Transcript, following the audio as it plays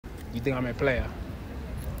You think I'm a player?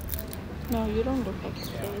 No, you don't look like a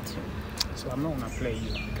player too. So I'm not gonna play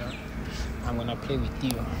you, okay? I'm gonna play with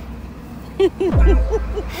you. Do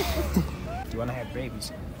you wanna have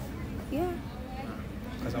babies? Yeah.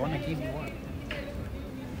 Because I wanna give you one.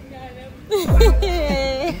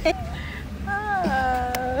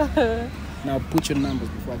 Now put your numbers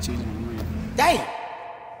before I change my mind. Hey!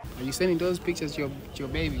 Are you sending those pictures to your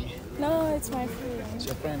baby? No, it's my friend. It's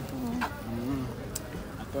your friend?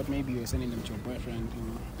 I thought maybe you were sending them to your boyfriend.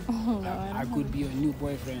 No, I could be your new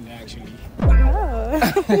boyfriend, actually.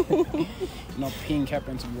 Pink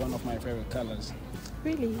happens to be one of my favorite colors.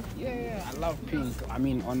 Really? Yeah, I love pink. I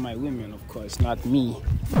mean, on my women, of course, not me.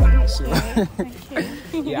 So,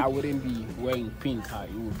 yeah, I wouldn't be wearing pink.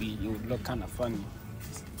 It would look kind of funny.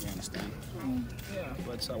 You understand? Yeah,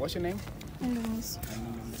 but what's your name? Nice.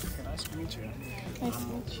 Nice to meet you. Nice to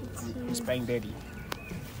meet you too. I'm Spank Daddy.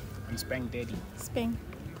 I'm Spank Daddy. Spank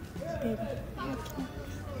Daddy. Okay.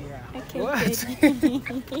 Yeah. Okay, What? Daddy.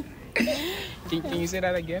 Can you say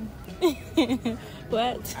that again?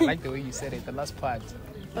 What? I like the way you said it, the last part.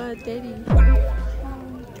 Oh, Daddy.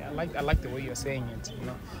 Yeah, I like the way you're saying it,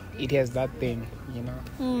 It has that thing,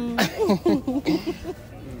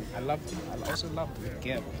 I also love the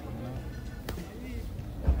gap,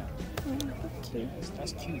 Okay.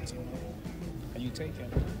 That's cute, Are you taken?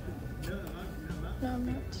 No, I'm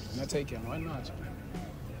not. You're not taken, why not?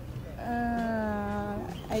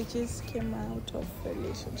 I just came out of a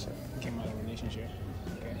relationship. Came out of a relationship.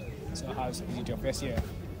 Okay. So is it your first year?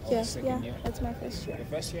 Or Yeah, second year? that's my first year. Your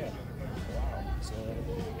first year? Wow. So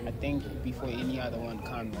I think before any other one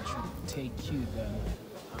comes, I should take you then.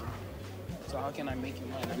 So how can I make you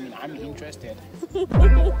mine? I mean, I'm interested.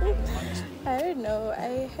 Honestly. I don't know.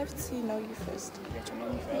 I have to know you first. You have to know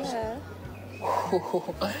me first? Yeah.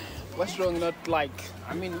 What's wrong?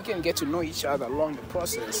 We can get to know each other along the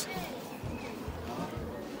process.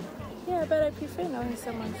 Yeah, but I prefer knowing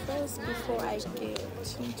someone first before I get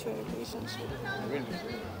into a relationship. Really?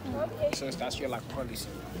 So that's your policy?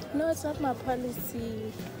 No, it's not my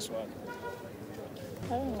policy. That's what? I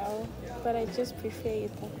don't know, but I just prefer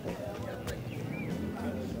it that way.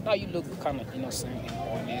 Now you look kind of innocent and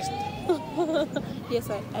honest. Yes,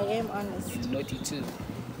 I am honest. Naughty too.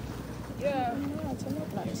 Yeah. No, I'm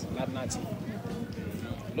not naughty. Not naughty.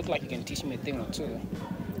 Look like you can teach me a thing or two.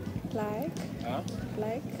 Like? Huh?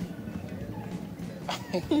 Like?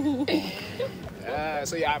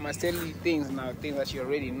 So yeah, I must tell you things that you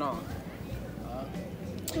already know.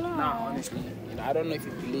 No. Now, honestly, I don't know if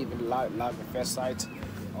you believe in love at first sight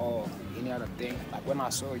or any other thing. Like when I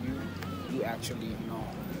saw you, you actually,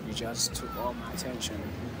 you just took all my attention.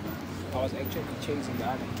 I was actually chasing the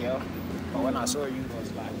other girl, but when I saw you, I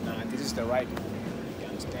was like, nah, this is the right one. You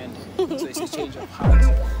understand? So it's a change of heart.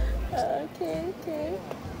 Okay.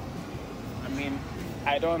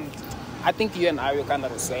 I think you and I were kind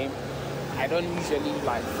of the same. I don't usually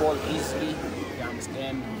fall easily. You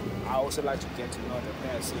understand? I also like to get to know the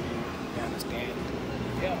person. You understand?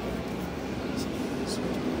 Yeah. So,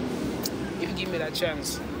 if you give me that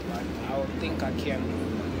chance, I would think I can.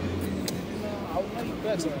 I would know you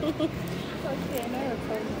better. Okay, no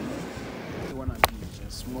problem. You wanna be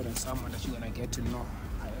just more than someone that you're gonna get to know.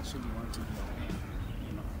 I actually want to be a man.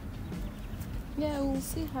 Yeah, we'll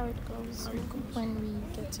see how it goes when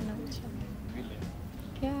we get to know each other. Really?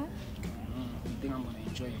 Yeah. You think I'm gonna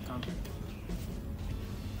enjoy your company?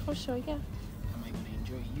 For sure, yeah. Am I gonna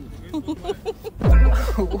enjoy you?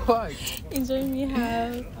 What? Enjoy me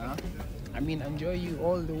how? Huh? Enjoy you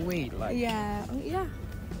all the way, Yeah. Yeah.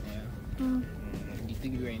 Do you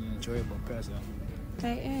think you're an enjoyable person? I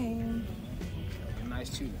am. You're nice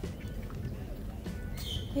too.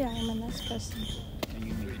 Yeah, I'm a nice person. And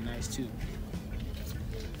you may be nice too.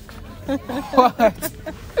 What?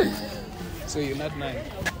 So you're not nice?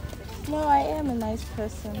 No, I am a nice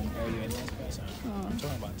person. Oh, you're a nice person. I'm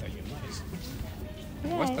talking about that you're nice.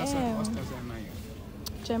 Yeah, What's I that am. sign?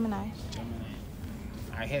 Gemini.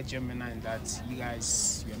 I heard Gemini that you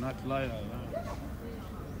guys, you're not loyal. Huh?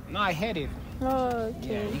 No, I heard it. Oh,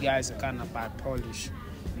 okay. Yeah, you guys are kind of bipolar.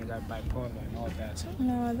 You got bipolar and all that.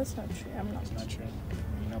 No, that's not true. I'm not. It's not true.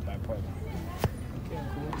 You're not bipolar. Okay,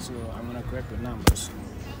 cool. So I'm gonna grab your numbers.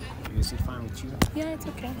 Is it fine with you? Yeah, it's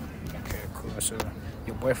okay. Okay, cool. So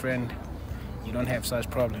your boyfriend, you don't have such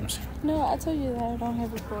problems? No, I told you that I don't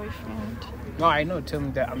have a boyfriend. No, I know. Tell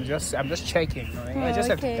me that. I'm just checking. I just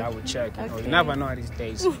have to double check. Okay. You never know these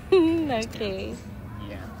days. Okay.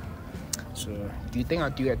 Yeah. So do you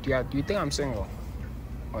think do you think I'm single?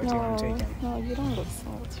 Or do you think I'm taken? No, you don't look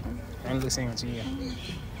single to me. I don't look single to you.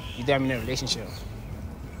 You think I'm in a relationship?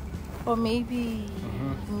 Or maybe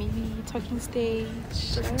talking stage.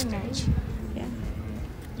 I don't know. Yeah.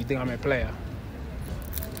 You think I'm a player?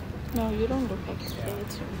 No, you don't look like a player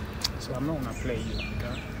too. So I'm not gonna play you,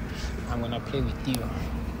 okay? I'm gonna play with you.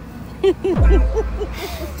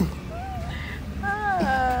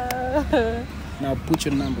 Now put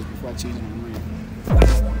your numbers before I change my mind.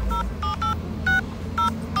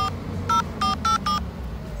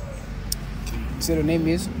 Okay. You said the name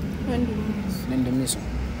is? Nendomiso.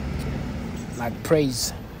 Like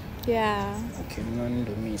praise. Yeah. Okay,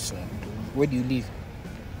 Nendomiso. Where do you live?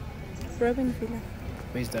 Robin Villa.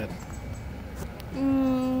 Where's that?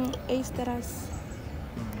 Easteras.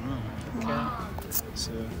 Okay.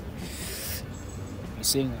 So you're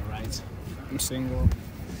single, right? I'm single.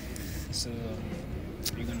 So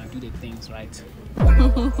you're gonna do the things, right?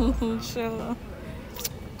 Sure.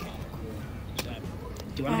 Okay, cool.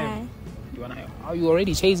 Do you wanna have? Oh, you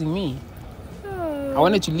already chasing me. Oh. I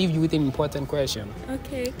wanted to leave you with an important question.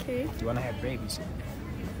 Okay. Do you wanna have babies?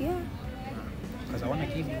 Yeah. Because I wanna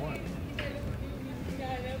give you one.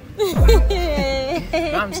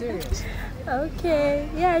 No, I'm serious. Okay.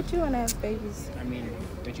 Yeah, I do want to have babies. I mean,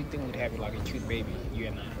 don't you think we'd have like a cute baby, you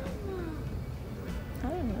and I? I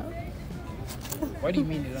don't know. What do you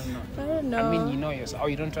mean you don't know? I don't know. I mean, you know yourself. Oh,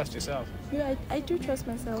 you don't trust yourself? Yeah, I do trust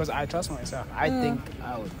myself. Because I trust myself. I think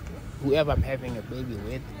whoever I'm having a baby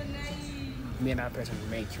with, me and that person will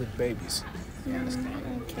make cute babies. You understand?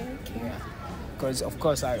 Okay. Yeah. Because of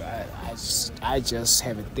course I just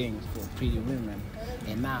have a thing for pretty women,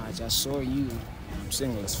 and now I just saw you. I'm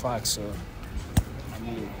single as fuck, so I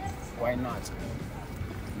mean, why not?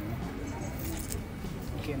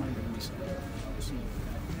 Okay, man, let me see.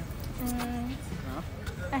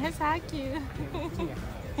 I have to hug you.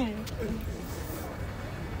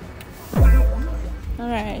 All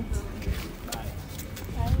right.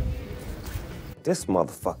 This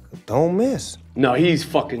motherfucker don't miss. No, he's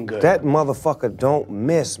fucking good. That motherfucker don't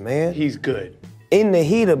miss, man. He's good. In the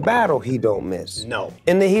heat of battle, he don't miss. No.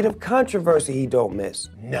 In the heat of controversy, he don't miss.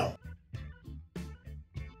 No.